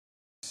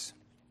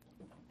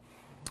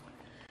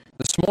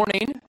This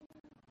morning,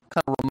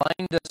 kind of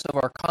remind us of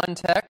our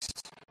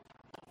context.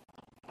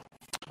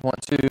 I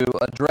want to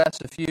address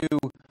a few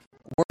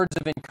words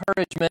of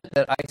encouragement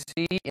that I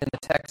see in the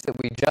text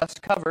that we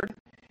just covered.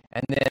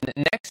 And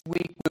then next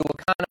week, we will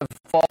kind of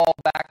fall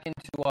back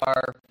into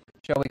our,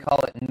 shall we call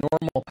it,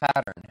 normal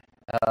pattern.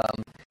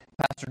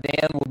 Pastor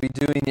Dan will be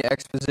doing the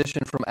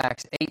exposition from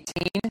Acts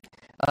 18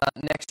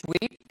 next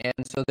week,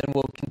 and so then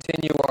we'll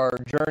continue our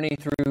journey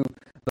through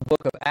the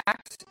book of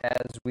Acts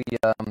as we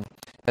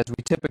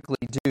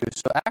typically do.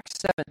 So Acts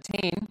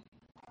 17,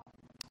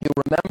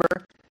 you'll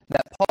remember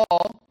that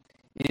Paul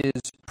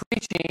is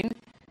preaching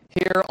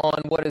here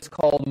on what is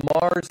called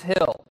Mars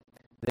Hill.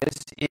 This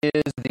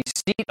is the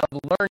seat of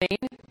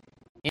learning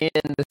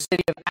in the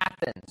city of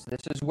Athens.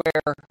 This is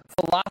where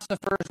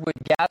philosophers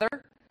would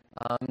gather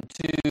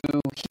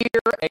to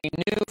hear a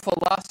new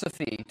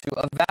philosophy,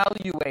 to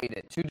evaluate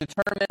it, to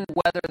determine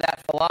whether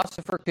that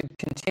philosopher could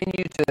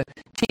continue to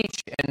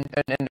teach and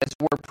as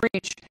it were,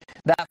 preach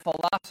that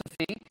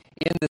philosophy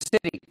in the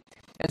city.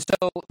 And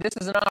so this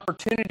is an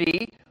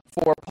opportunity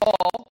for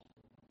Paul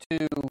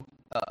to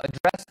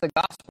address the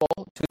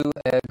gospel to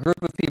a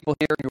group of people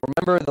here. You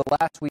remember the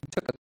last week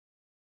took a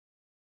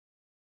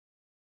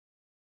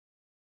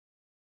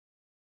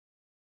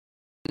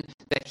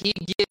that he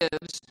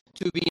gives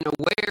to being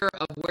aware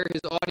of where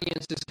his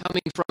audience is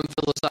coming from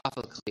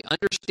philosophically,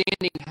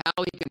 understanding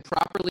how he can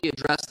properly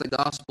address the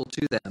gospel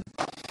to them.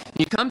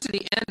 You come to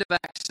the end of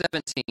Acts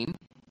 17,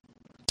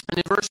 and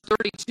in verse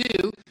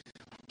 32,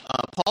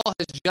 Paul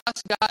has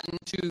just gotten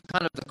to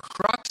kind of the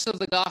crux of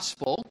the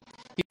gospel.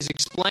 He's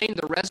explained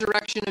the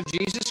resurrection of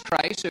Jesus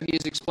Christ, so he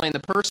has explained the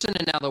person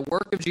and now the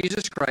work of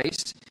Jesus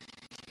Christ,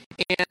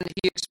 and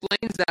he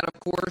explains that, of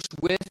course,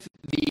 with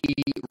the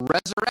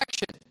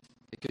resurrection,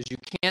 because you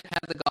can't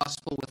have the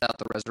gospel without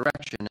the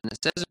resurrection. And it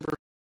says in verse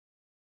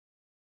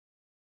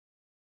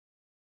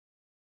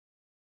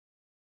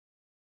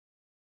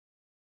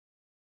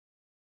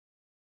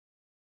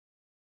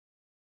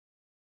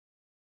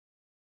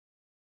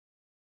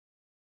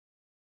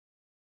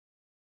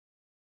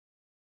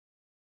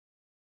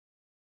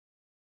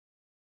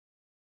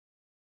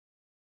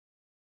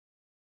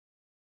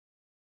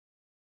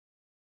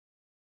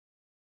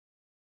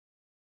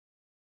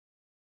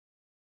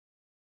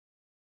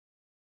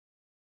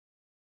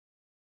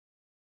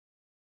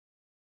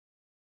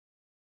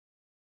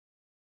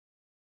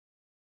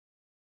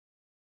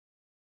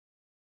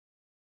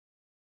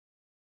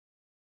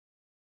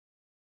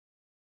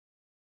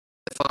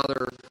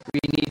Father, we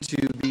need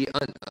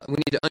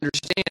to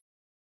understand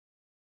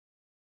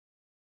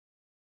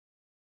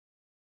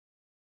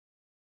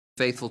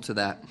faithful to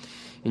that.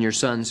 In your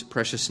Son's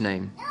precious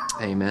name,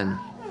 amen.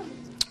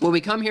 Well,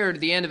 we come here to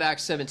the end of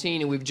Acts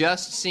 17, and we've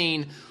just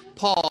seen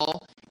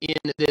Paul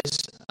in this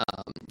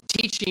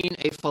teaching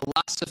a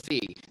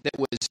philosophy that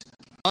was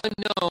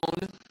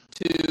unknown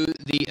to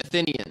the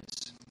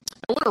Athenians.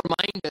 I want to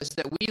remind us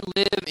that we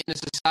live in a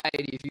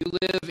society, if you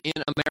live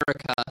in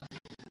America,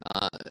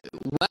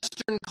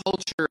 Western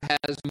culture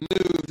has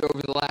moved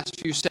over the last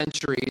few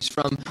centuries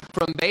from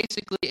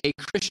basically a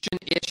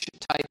Christian-ish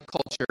type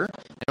culture.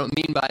 I don't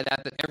mean by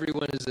that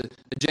everyone is a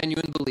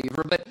genuine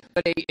believer, but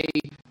a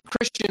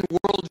Christian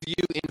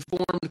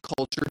worldview-informed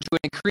culture to an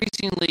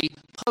increasingly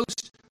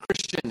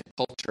post-Christian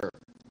culture,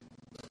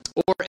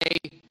 or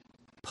a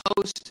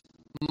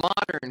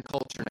post-modern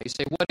culture. Now you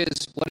say, what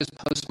is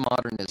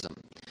postmodernism?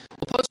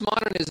 Well,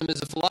 postmodernism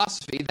is a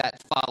philosophy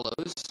that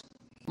follows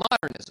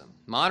modernism.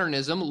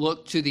 Modernism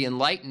looked to the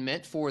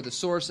Enlightenment for the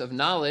source of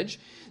knowledge,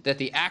 that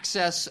the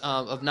access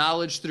of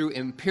knowledge through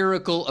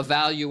empirical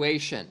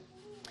evaluation.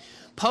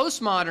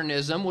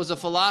 Postmodernism was a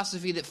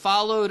philosophy that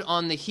followed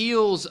on the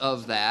heels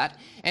of that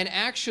and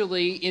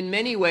actually, in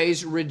many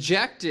ways,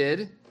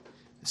 rejected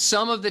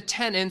some of the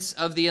tenets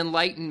of the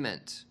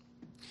Enlightenment.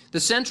 The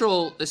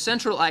central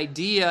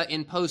idea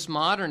in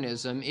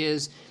postmodernism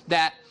is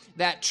that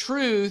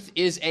truth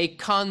is a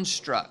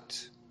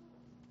construct.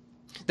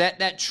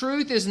 That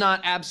truth is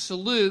not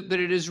absolute, but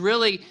it is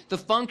really the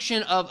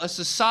function of a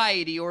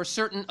society or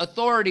certain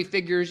authority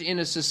figures in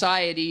a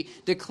society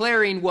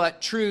declaring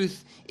what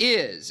truth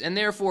is. And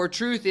therefore,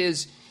 truth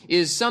is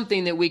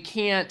something that we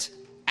can't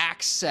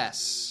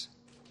access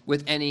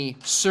with any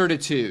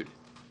certitude.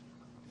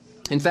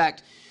 In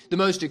fact, the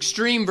most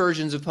extreme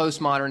versions of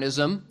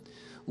postmodernism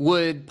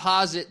would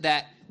posit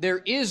that there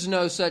is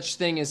no such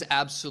thing as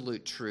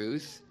absolute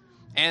truth,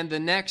 and the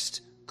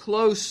next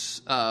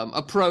close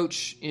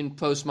approach in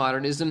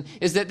postmodernism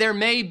is that there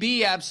may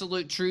be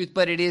absolute truth,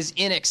 but it is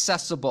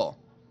inaccessible.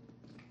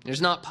 It's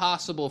not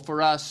possible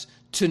for us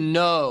to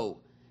know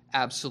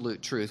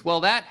absolute truth. Well,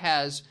 that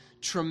has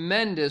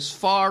tremendous,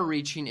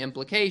 far-reaching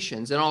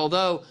implications. And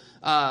although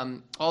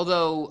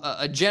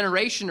a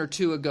generation or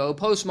two ago,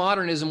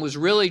 postmodernism was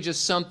really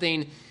just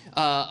something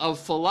of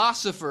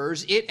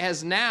philosophers, it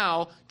has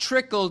now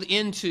trickled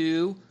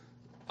into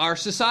our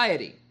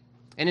society.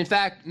 And in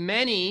fact,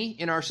 many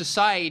in our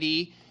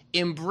society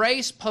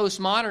embrace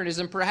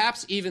postmodernism,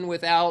 perhaps even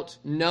without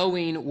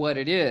knowing what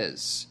it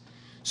is.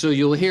 So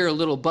you'll hear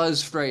little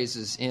buzz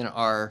phrases in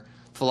our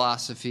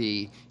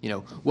philosophy,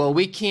 well,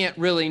 we can't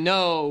really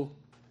know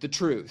the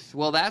truth.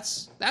 Well,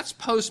 that's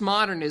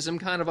postmodernism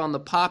kind of on the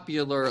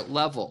popular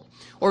level.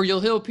 Or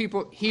you'll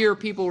hear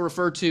people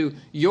refer to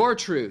your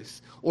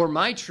truth or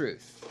my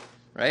truth,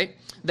 right?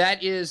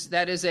 That is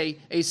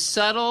a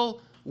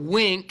subtle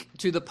wink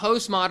to the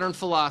postmodern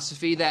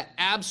philosophy that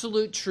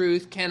absolute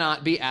truth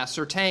cannot be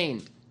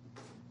ascertained,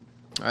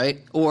 right?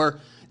 Or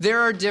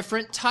there are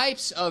different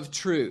types of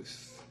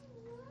truth,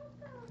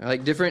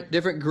 like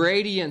different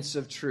gradients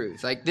of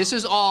truth. Like this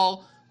is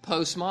all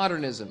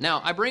postmodernism.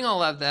 Now, I bring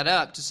all of that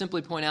up to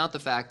simply point out the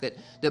fact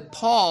that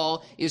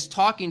Paul is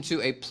talking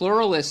to a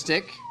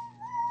pluralistic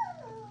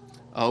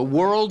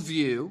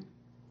worldview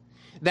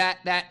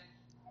that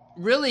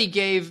really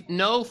gave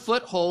no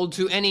foothold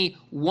to any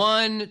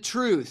one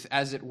truth,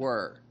 as it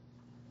were.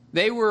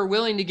 They were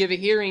willing to give a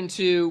hearing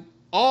to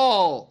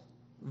all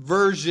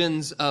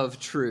versions of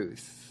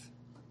truth,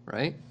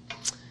 right?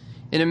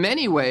 And in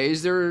many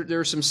ways, there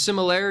are some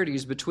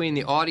similarities between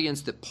the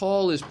audience that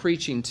Paul is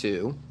preaching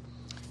to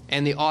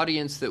and the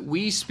audience that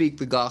we speak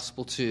the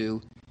gospel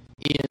to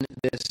in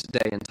this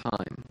day and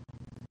time.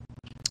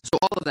 So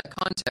all of that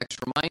context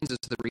reminds us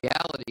of the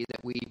reality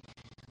that we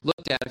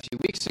looked at a few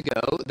weeks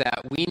ago, that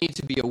we need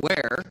to be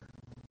aware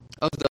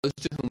of those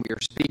to whom we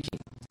are speaking.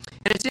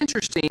 And it's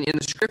interesting in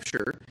the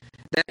Scripture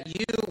that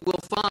you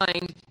will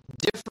find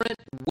different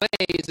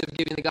ways of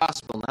giving the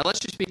gospel. Now let's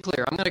just be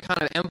clear. I'm going to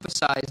kind of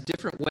emphasize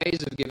different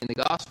ways of giving the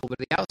gospel,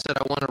 but at the outset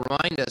I want to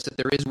remind us that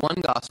there is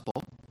one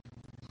gospel.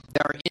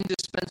 There are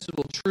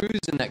indispensable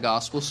truths in that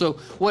gospel. So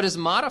what is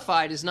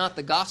modified is not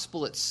the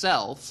gospel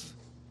itself,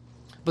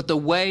 but the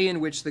way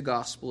in which the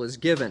gospel is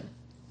given.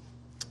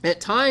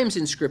 At times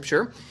in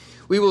Scripture,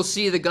 we will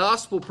see the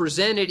gospel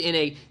presented in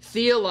a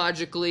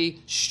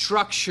theologically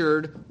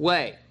structured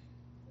way.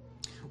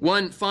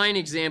 One fine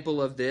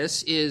example of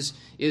this is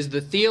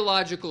the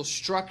theological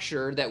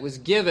structure that was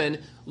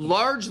given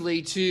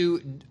largely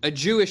to a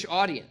Jewish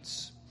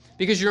audience.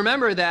 Because you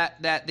remember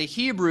that the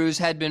Hebrews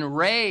had been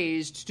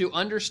raised to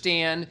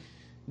understand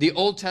the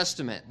Old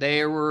Testament.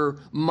 They were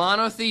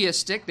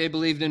monotheistic. They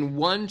believed in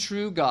one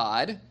true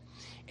God.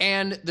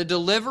 And the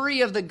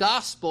delivery of the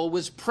gospel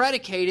was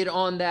predicated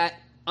on that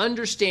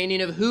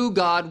understanding of who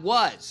God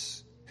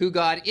was, who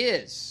God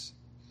is.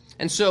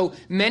 And so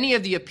many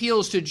of the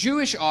appeals to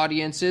Jewish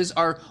audiences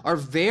are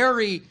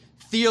very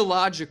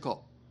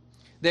theological.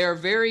 They are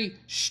very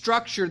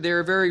structured. They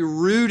are very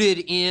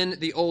rooted in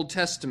the Old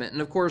Testament.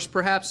 And of course,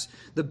 perhaps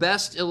the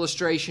best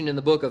illustration in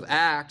the book of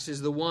Acts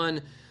is the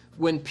one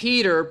when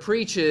Peter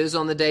preaches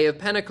on the day of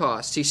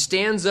Pentecost. He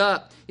stands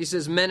up. He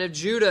says, "Men of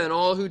Judah and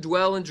all who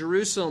dwell in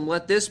Jerusalem,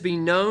 let this be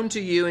known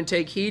to you and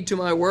take heed to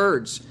my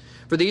words.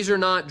 For these are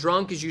not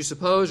drunk as you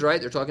suppose,"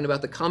 right? They're talking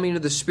about the coming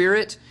of the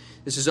Spirit.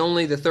 This is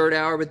only the third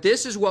hour, but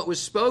this is what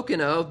was spoken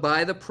of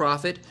by the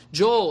prophet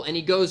Joel. And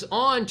he goes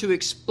on to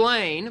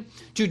explain,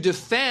 to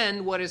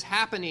defend what is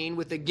happening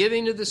with the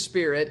giving of the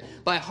Spirit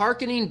by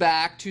hearkening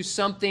back to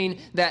something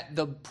that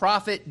the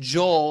prophet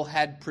Joel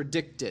had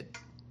predicted.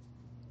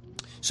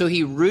 So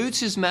he roots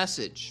his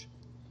message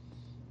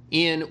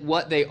in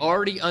what they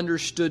already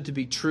understood to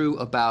be true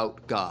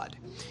about God.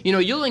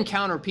 You'll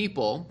encounter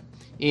people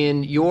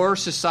in your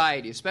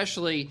society,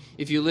 especially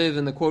if you live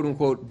in the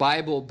quote-unquote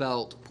Bible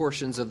Belt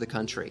portions of the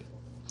country,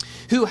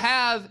 who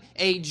have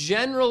a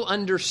general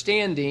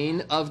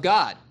understanding of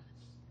God.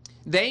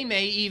 They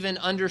may even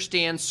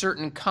understand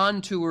certain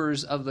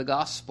contours of the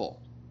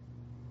gospel.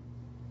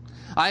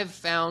 I've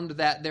found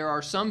that there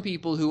are some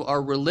people who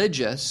are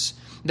religious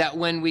that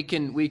when we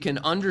can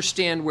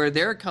understand where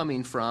they're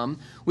coming from,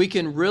 we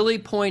can really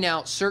point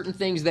out certain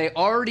things they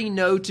already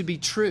know to be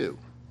true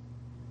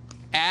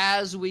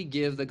as we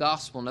give the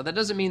gospel. Now, that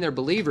doesn't mean they're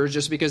believers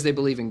just because they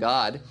believe in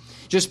God,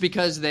 just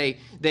because they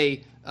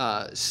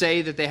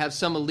say that they have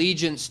some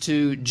allegiance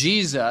to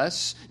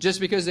Jesus,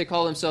 just because they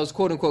call themselves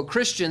quote-unquote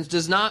Christians,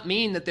 does not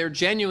mean that they're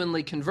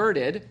genuinely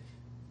converted.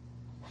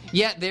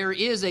 Yet there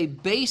is a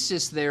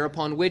basis there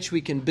upon which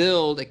we can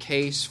build a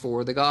case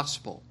for the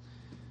gospel.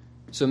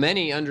 So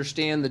many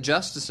understand the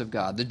justice of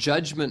God, the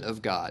judgment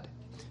of God.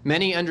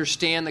 Many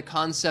understand the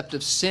concept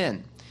of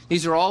sin.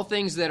 These are all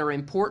things that are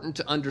important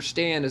to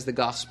understand as the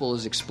gospel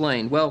is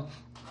explained. Well,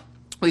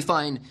 we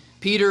find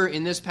Peter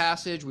in this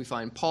passage, we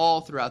find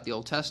Paul throughout the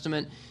Old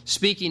Testament,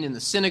 speaking in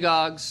the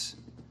synagogues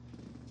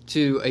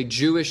to a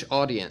Jewish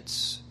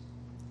audience,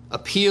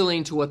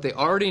 appealing to what they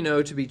already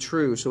know to be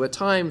true. So at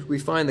times we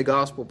find the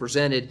gospel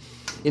presented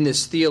in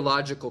this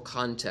theological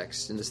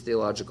context, in this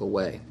theological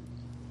way.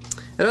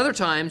 At other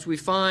times we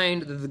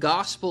find that the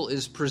gospel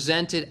is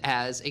presented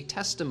as a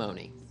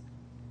testimony.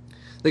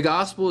 The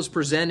gospel is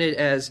presented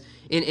as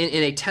in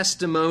a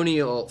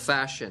testimonial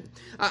fashion.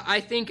 I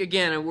think,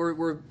 again,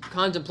 we're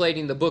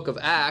contemplating the book of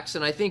Acts,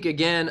 and I think,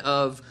 again,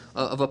 of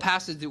a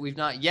passage that we've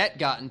not yet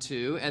gotten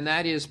to, and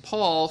that is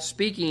Paul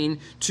speaking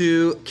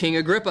to King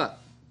Agrippa.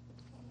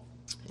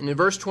 And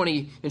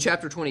in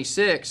chapter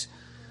 26,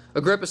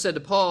 Agrippa said to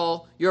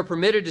Paul, "You're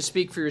permitted to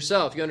speak for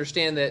yourself." You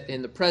understand that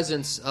in the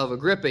presence of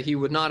Agrippa, he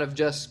would not have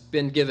just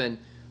been given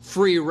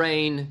free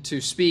rein to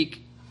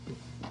speak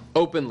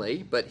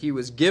openly, but he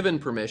was given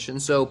permission.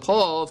 So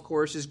Paul, of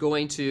course, is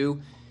going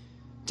to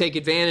take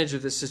advantage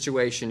of this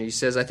situation. He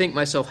says, I think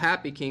myself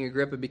happy, King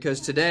Agrippa, because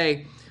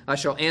today I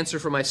shall answer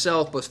for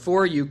myself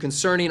before you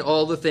concerning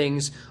all the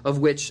things of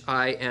which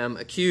I am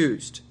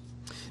accused.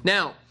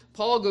 Now,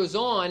 Paul goes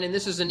on, and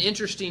this is an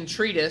interesting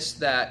treatise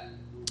that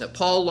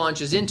Paul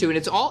launches into, and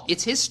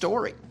it's his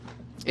story.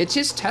 It's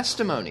his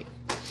testimony.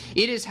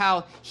 It is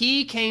how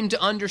he came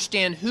to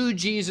understand who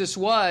Jesus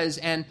was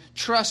and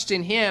trust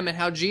in him, and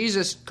how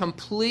Jesus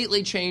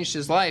completely changed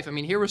his life. I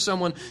mean, here was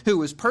someone who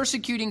was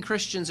persecuting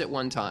Christians at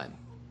one time,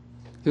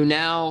 who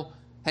now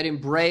had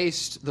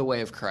embraced the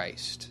way of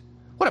Christ.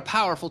 What a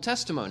powerful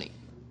testimony.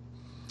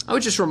 I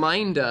would just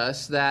remind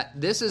us that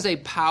this is a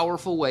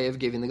powerful way of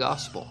giving the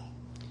gospel.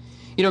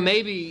 You know,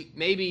 maybe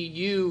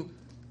you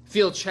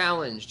feel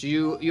challenged.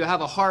 You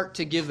have a heart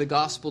to give the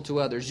gospel to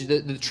others,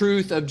 the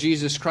truth of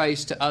Jesus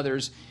Christ to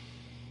others,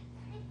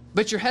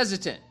 but you're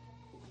hesitant.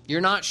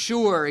 You're not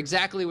sure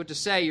exactly what to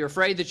say. You're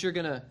afraid that you're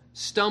going to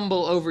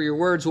stumble over your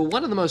words. Well,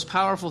 one of the most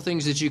powerful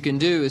things that you can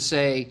do is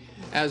say,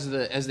 as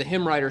the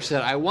hymn writer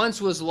said, I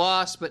once was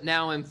lost, but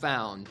now am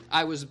found.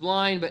 I was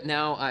blind, but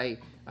now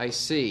I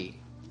see.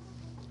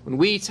 When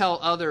we tell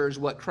others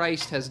what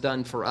Christ has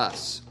done for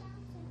us,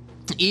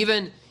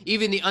 even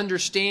the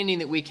understanding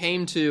that we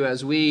came to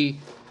as we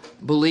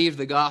believed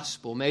the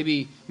gospel,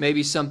 maybe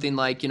something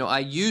like, I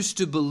used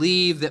to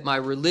believe that my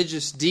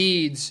religious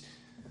deeds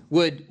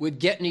would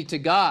get me to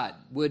God,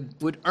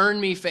 would earn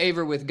me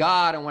favor with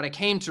God. And what I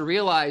came to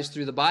realize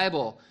through the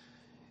Bible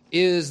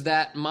is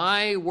that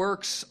my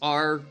works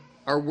are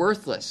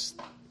worthless.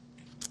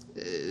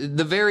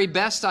 The very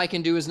best I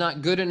can do is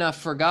not good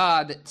enough for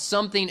God, that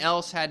something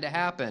else had to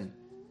happen.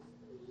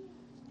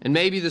 And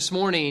maybe this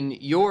morning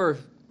you're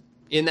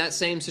in that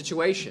same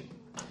situation.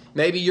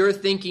 Maybe you're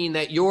thinking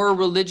that your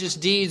religious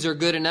deeds are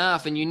good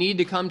enough, and you need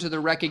to come to the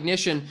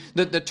recognition,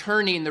 that the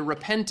turning, the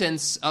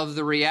repentance of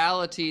the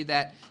reality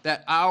that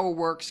our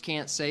works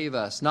can't save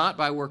us, not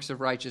by works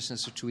of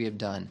righteousness which we have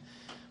done,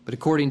 but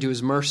according to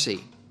his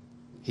mercy,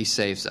 he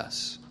saves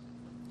us.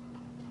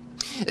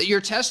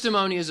 Your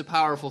testimony is a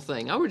powerful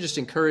thing. I would just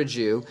encourage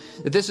you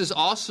that this is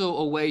also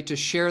a way to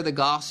share the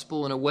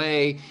gospel in a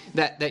way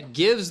that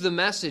gives the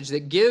message,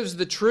 that gives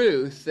the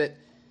truth, that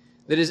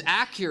is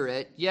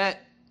accurate,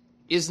 yet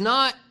is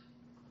not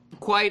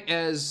quite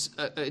as,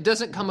 it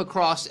doesn't come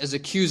across as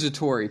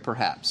accusatory,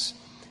 perhaps,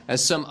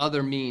 as some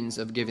other means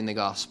of giving the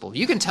gospel.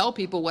 You can tell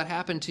people what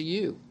happened to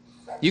you.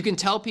 You can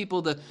tell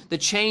people the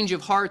change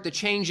of heart, the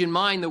change in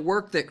mind, the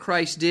work that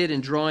Christ did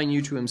in drawing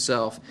you to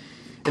himself.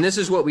 And this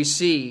is what we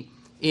see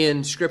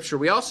in Scripture.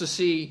 We also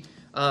see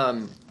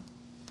the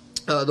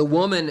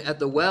woman at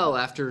the well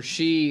after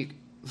she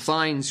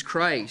finds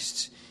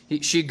Christ.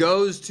 She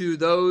goes to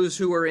those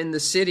who are in the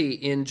city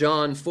in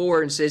John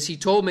 4 and says, he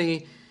told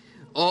me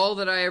all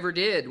that I ever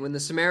did. When the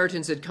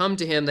Samaritans had come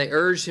to him, they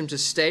urged him to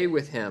stay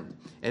with him.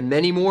 And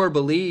many more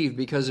believed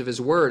because of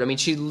his word. I mean,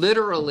 she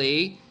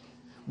literally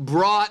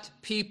brought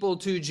people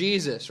to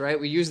Jesus, right?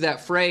 We use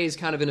that phrase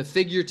kind of in a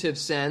figurative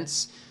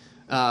sense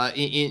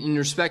in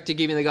respect to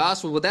giving the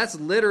gospel. Well, that's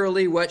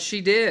literally what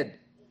she did.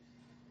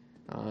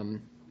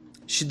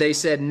 They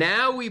said,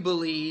 now we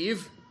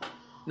believe,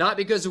 not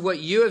because of what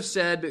you have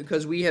said, but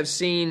because we have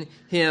seen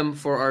him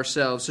for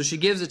ourselves. So she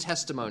gives a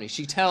testimony.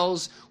 She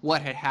tells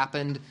what had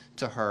happened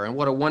to her. And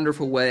what a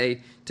wonderful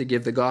way to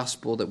give the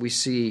gospel that we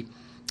see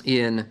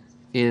in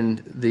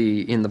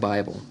the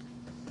Bible.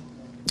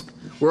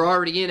 We're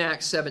already in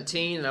Acts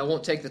 17, and I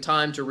won't take the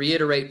time to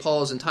reiterate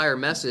Paul's entire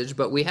message,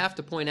 but we have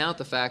to point out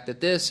the fact that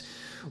this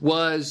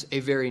was a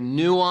very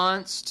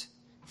nuanced,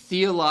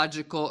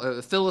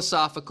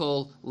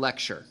 philosophical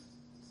lecture.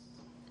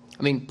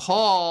 I mean,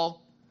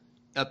 Paul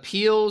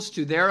appeals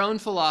to their own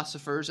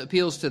philosophers,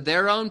 appeals to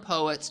their own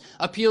poets,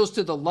 appeals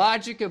to the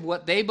logic of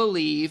what they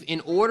believe in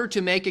order to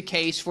make a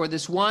case for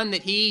this one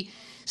that he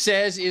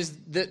says is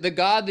the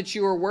God that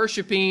you are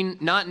worshiping,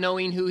 not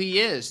knowing who he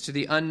is, to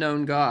the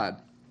unknown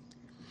God.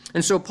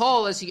 And so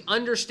Paul, as he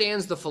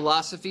understands the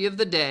philosophy of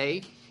the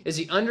day, as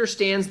he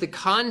understands the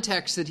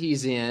context that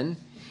he's in,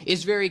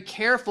 is very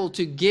careful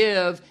to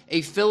give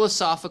a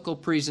philosophical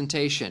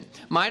presentation.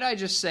 Might I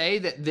just say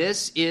that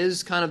this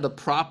is kind of the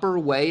proper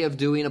way of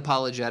doing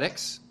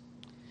apologetics?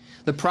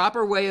 The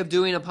proper way of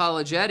doing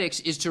apologetics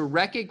is to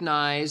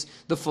recognize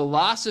the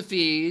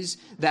philosophies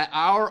that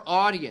our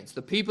audience,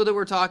 the people that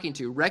we're talking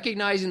to,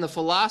 recognizing the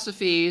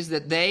philosophies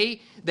that they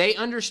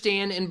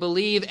understand and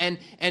believe, and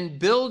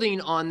building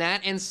on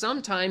that, and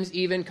sometimes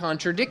even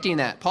contradicting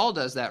that. Paul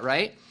does that,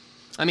 right?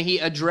 I mean, he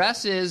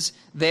addresses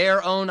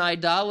their own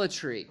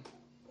idolatry.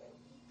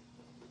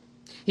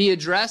 He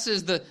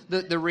addresses the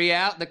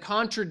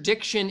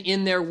contradiction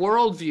in their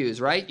worldviews,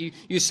 right?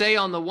 You say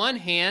on the one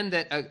hand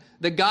that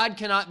the God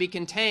cannot be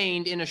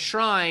contained in a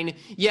shrine,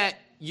 yet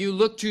you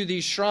look to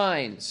these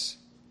shrines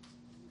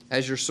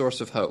as your source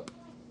of hope.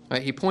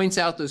 Right? He points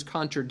out those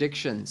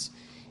contradictions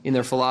in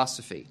their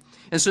philosophy.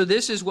 And so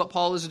this is what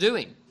Paul is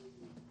doing.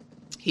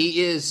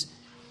 He is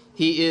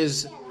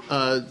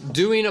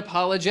doing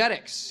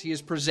apologetics. He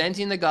is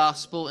presenting the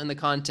gospel in the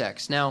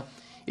context. Now,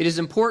 it is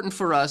important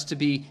for us to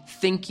be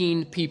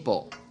thinking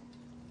people.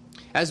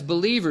 As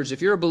believers,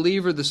 if you're a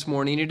believer this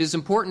morning, it is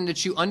important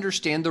that you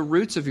understand the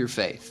roots of your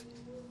faith.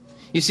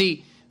 You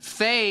see,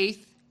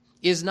 faith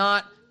is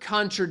not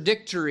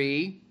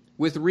contradictory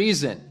with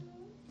reason.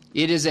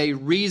 It is a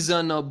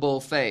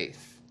reasonable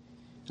faith.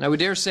 And I would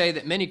dare say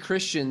that many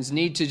Christians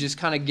need to just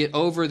kind of get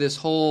over this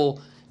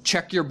whole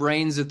check your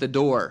brains at the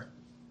door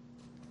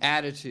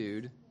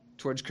attitude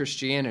towards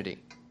Christianity.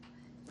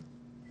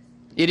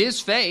 It is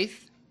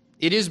faith.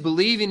 It is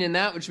believing in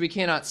that which we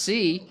cannot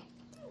see,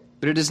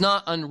 but it is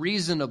not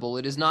unreasonable.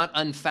 It is not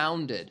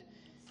unfounded.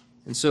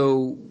 And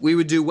so we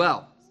would do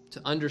well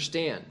to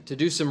understand, to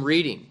do some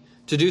reading,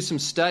 to do some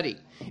study,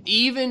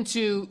 even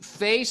to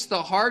face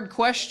the hard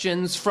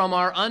questions from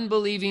our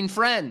unbelieving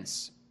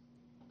friends.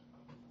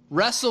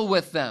 Wrestle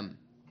with them.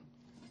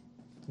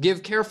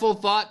 Give careful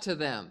thought to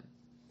them.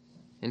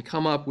 And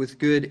come up with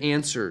good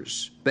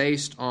answers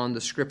based on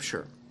the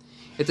Scripture.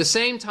 At the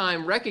same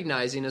time,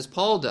 recognizing, as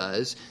Paul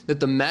does, that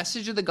the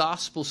message of the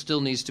gospel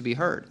still needs to be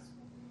heard.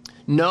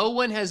 No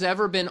one has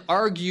ever been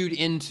argued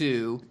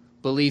into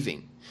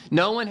believing.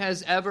 No one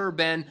has ever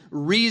been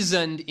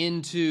reasoned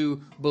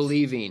into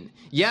believing.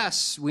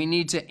 Yes, we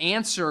need to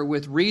answer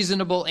with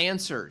reasonable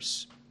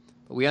answers.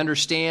 But we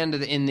understand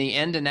that in the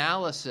end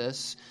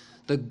analysis,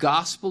 the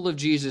gospel of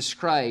Jesus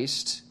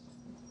Christ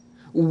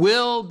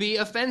will be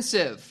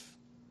offensive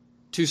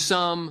to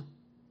some,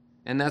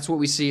 and that's what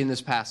we see in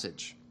this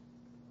passage.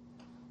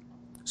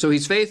 So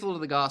he's faithful to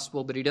the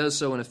gospel, but he does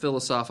so in a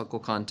philosophical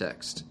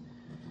context.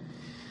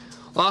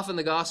 Often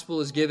the gospel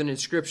is given in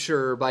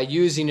Scripture by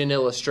using an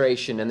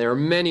illustration, and there are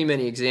many,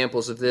 many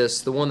examples of this.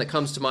 The one that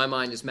comes to my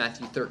mind is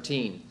Matthew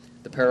 13,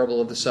 the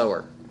parable of the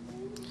sower.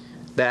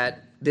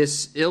 That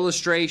this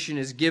illustration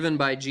is given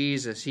by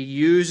Jesus. He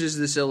uses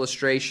this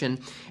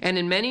illustration, and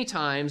in many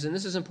times, and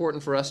this is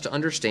important for us to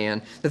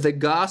understand, that the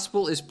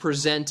gospel is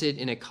presented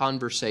in a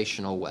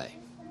conversational way.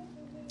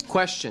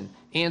 Question,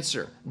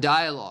 answer,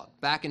 dialogue,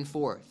 back and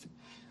forth.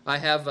 I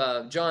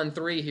have John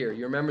 3 here.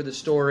 You remember the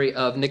story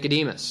of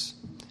Nicodemus,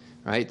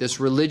 right? This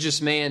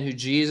religious man who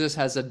Jesus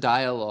has a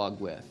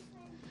dialogue with.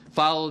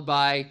 Followed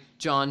by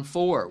John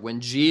 4, when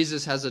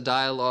Jesus has a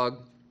dialogue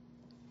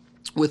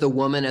with a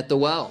woman at the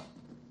well.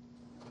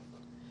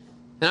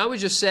 And I would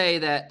just say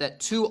that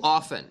too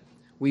often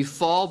we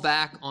fall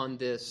back on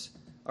this,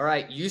 all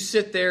right, you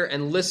sit there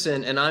and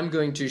listen, and I'm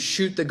going to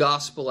shoot the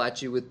gospel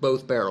at you with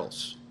both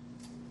barrels.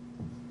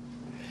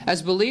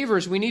 As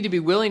believers, we need to be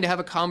willing to have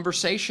a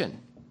conversation,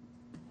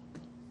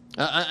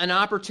 an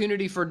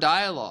opportunity for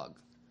dialogue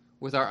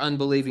with our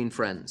unbelieving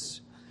friends.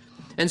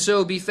 And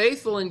so being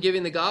faithful in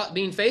giving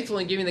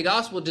the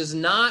gospel does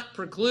not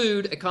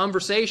preclude a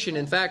conversation.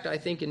 In fact, I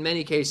think in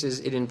many cases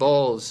it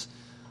involves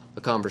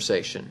a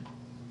conversation.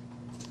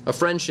 A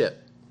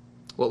friendship,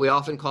 what we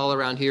often call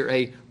around here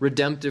a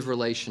redemptive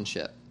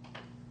relationship.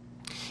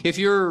 If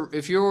you're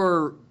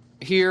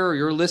here, or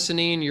you're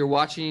listening, you're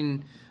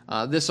watching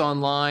this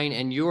online,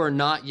 and you are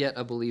not yet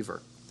a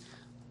believer,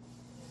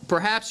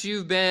 perhaps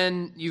you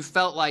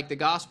felt like the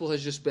gospel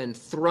has just been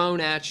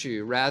thrown at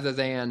you rather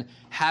than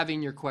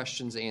having your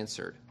questions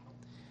answered.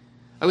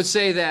 I would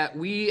say that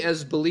we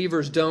as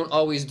believers don't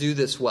always do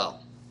this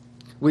well.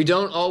 We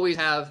don't always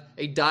have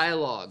a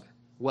dialogue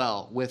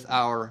well with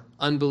our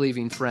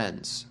unbelieving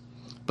friends.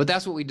 But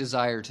that's what we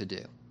desire to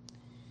do.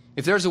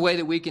 If there's a way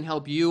that we can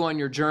help you on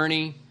your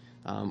journey,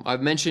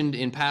 I've mentioned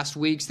in past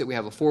weeks that we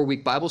have a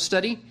 4-week Bible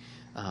study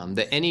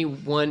that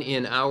anyone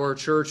in our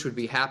church would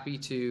be happy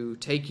to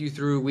take you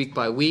through week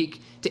by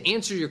week, to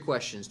answer your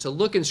questions, to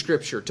look in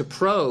Scripture, to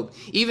probe,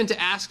 even to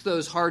ask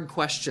those hard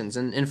questions.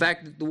 And in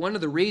fact, one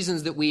of the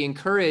reasons that we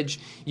encourage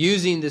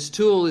using this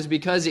tool is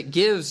because it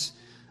gives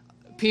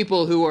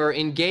people who are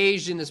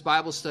engaged in this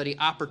Bible study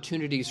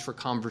opportunities for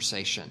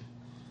conversation.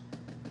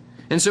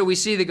 And so we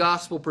see the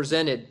gospel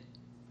presented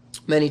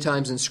many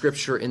times in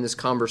Scripture in this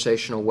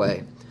conversational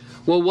way.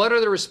 Well, what are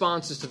the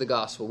responses to the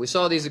gospel? We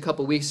saw these a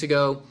couple weeks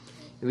ago.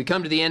 We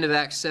come to the end of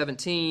Acts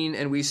 17,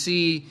 and we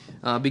see,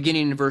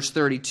 beginning in verse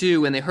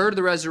 32, when they heard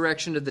the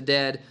resurrection of the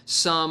dead,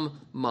 some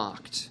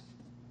mocked.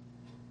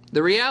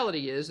 The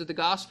reality is that the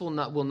gospel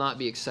will not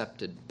be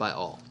accepted by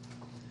all.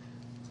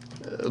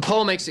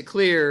 Paul makes it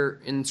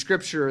clear in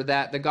Scripture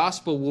that the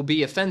gospel will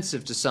be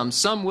offensive to some.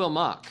 Some will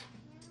mock.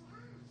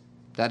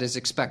 That is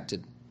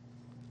expected.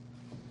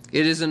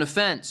 It is an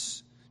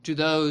offense to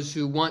those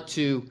who want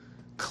to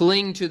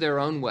cling to their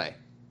own way,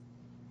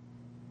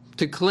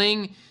 to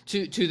cling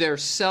to their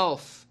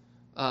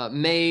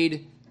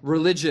self-made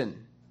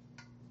religion.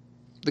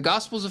 The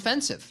gospel is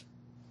offensive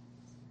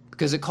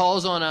because it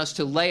calls on us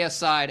to lay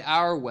aside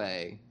our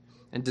way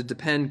and to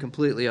depend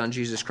completely on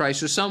Jesus Christ.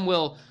 So some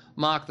will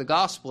mock the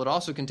gospel. It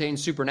also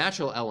contains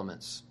supernatural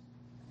elements,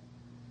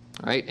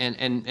 right?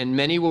 And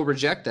many will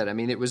reject that. I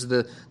mean, it was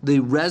the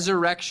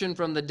resurrection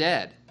from the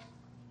dead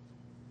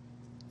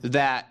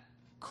that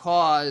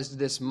caused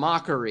this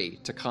mockery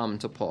to come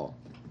to Paul.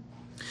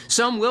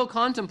 Some will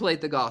contemplate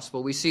the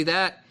gospel. We see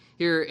that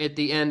here at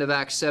the end of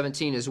Acts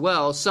 17 as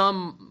well.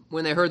 Some,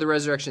 when they heard the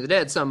resurrection of the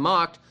dead, some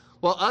mocked,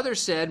 while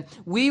others said,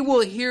 "We will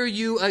hear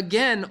you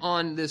again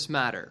on this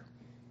matter."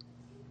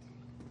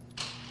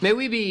 May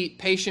we be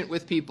patient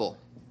with people.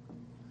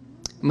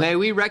 May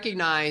we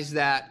recognize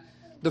that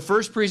the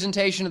first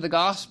presentation of the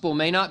gospel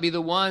may not be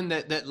the one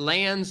that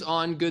lands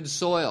on good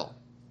soil.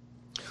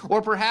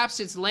 Or perhaps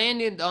it's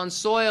landed on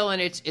soil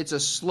and it's a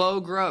slow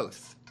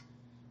growth.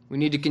 We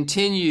need to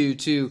continue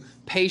to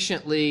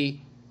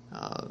patiently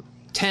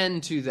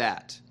tend to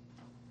that.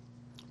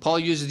 Paul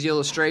uses the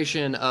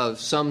illustration of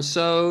some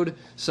sowed,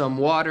 some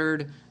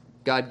watered,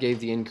 God gave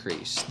the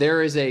increase.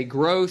 There is a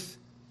growth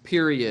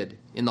period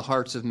in the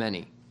hearts of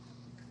many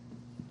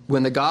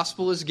when the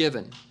gospel is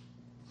given.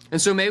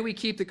 And so may we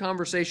keep the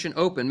conversation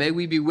open. May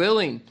we be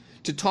willing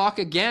to talk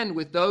again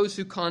with those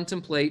who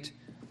contemplate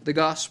the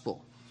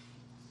gospel.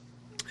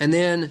 And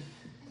then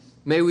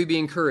may we be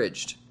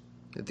encouraged.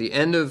 At the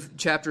end of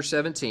chapter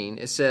 17,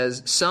 it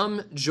says,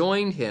 "Some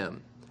joined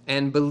him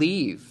and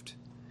believed.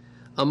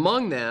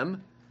 Among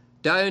them,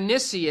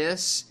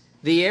 Dionysius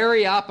the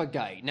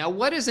Areopagite." Now,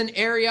 what is an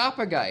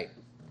Areopagite?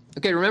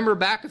 Okay, remember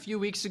back a few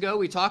weeks ago,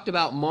 we talked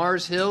about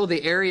Mars Hill,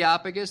 the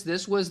Areopagus.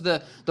 This was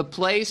the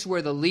place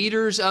where the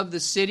leaders of the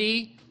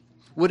city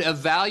would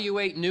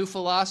evaluate new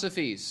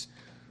philosophies.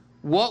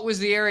 What was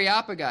the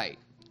Areopagite?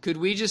 Could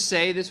we just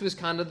say this was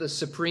kind of the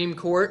Supreme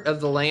Court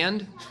of the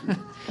land?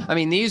 I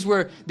mean, these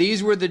were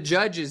the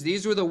judges.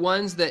 These were the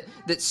ones that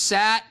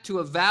sat to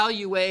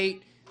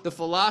evaluate the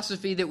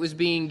philosophy that was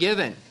being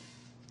given.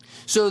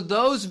 So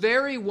those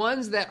very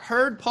ones that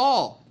heard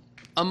Paul,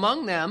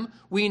 among them,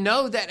 we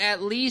know that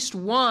at least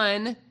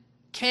one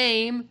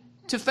came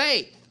to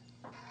faith.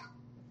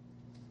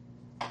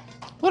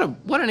 What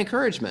an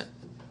encouragement.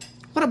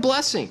 What a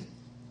blessing.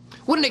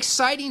 What an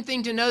exciting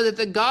thing to know that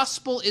the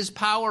gospel is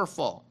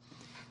powerful.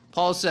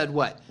 Paul said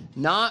what?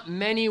 Not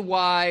many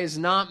wise,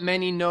 not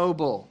many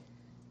noble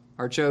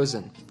are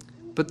chosen,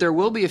 but there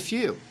will be a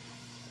few.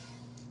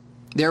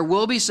 There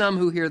will be some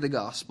who hear the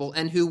gospel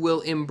and who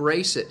will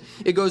embrace it.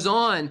 It goes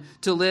on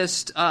to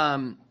list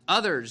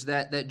others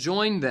that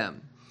joined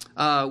them.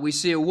 We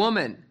see a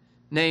woman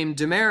named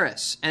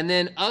Damaris, and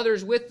then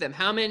others with them.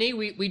 How many?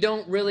 We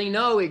don't really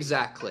know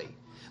exactly.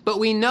 But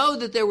we know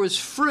that there was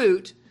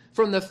fruit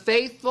from the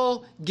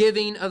faithful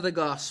giving of the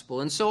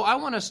gospel. And so I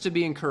want us to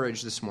be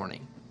encouraged this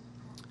morning.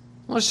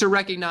 I want us to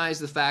recognize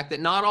the fact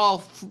that not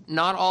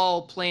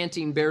all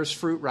planting bears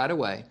fruit right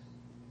away,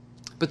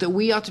 but that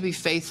we ought to be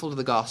faithful to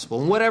the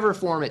gospel in whatever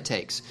form it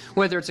takes,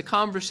 whether it's a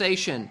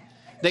conversation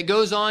that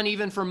goes on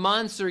even for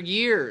months or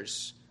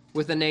years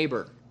with a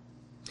neighbor,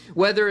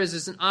 whether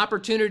it's an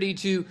opportunity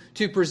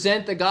to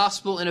present the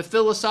gospel in a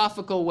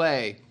philosophical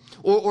way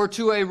or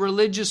to a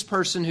religious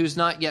person who's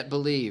not yet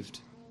believed.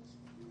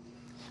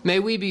 May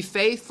we be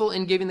faithful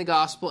in giving the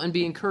gospel and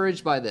be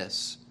encouraged by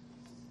this.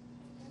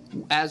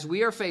 As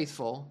we are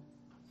faithful,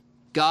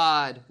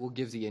 God will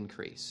give the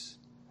increase.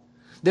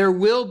 There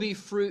will be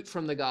fruit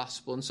from the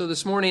gospel. And so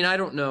this morning, I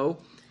don't know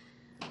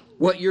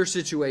what your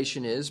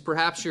situation is.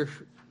 Perhaps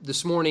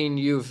this morning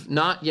you've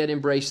not yet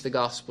embraced the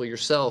gospel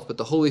yourself, but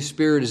the Holy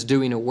Spirit is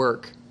doing a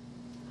work.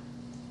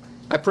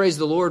 I praise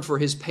the Lord for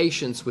his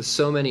patience with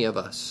so many of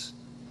us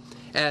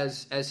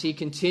as he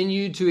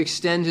continued to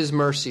extend his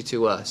mercy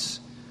to us.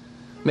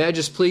 May I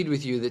just plead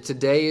with you that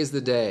today is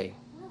the day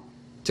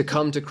to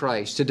come to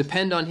Christ, to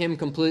depend on him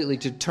completely,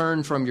 to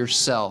turn from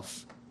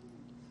yourself.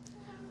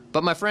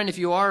 But my friend, if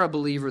you are a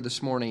believer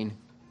this morning,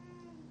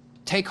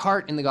 take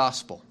heart in the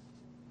gospel.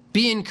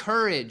 Be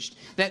encouraged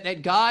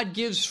that God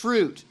gives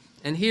fruit.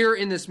 And here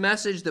in this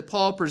message that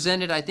Paul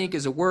presented, I think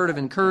is a word of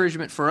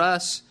encouragement for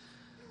us,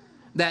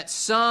 that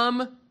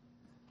some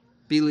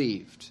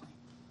believed.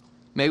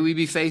 May we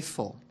be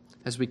faithful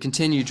as we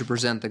continue to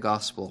present the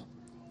gospel.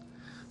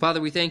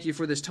 Father, we thank you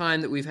for this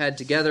time that we've had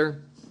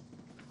together.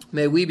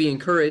 May we be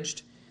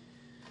encouraged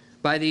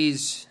by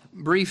these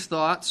brief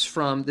thoughts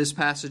from this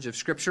passage of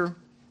Scripture.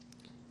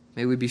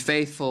 May we be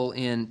faithful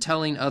in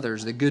telling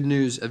others the good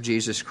news of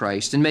Jesus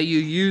Christ. And may you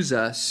use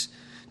us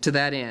to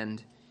that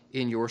end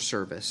in your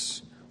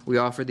service. We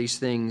offer these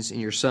things in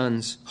your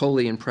Son's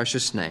holy and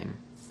precious name.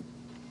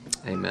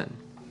 Amen.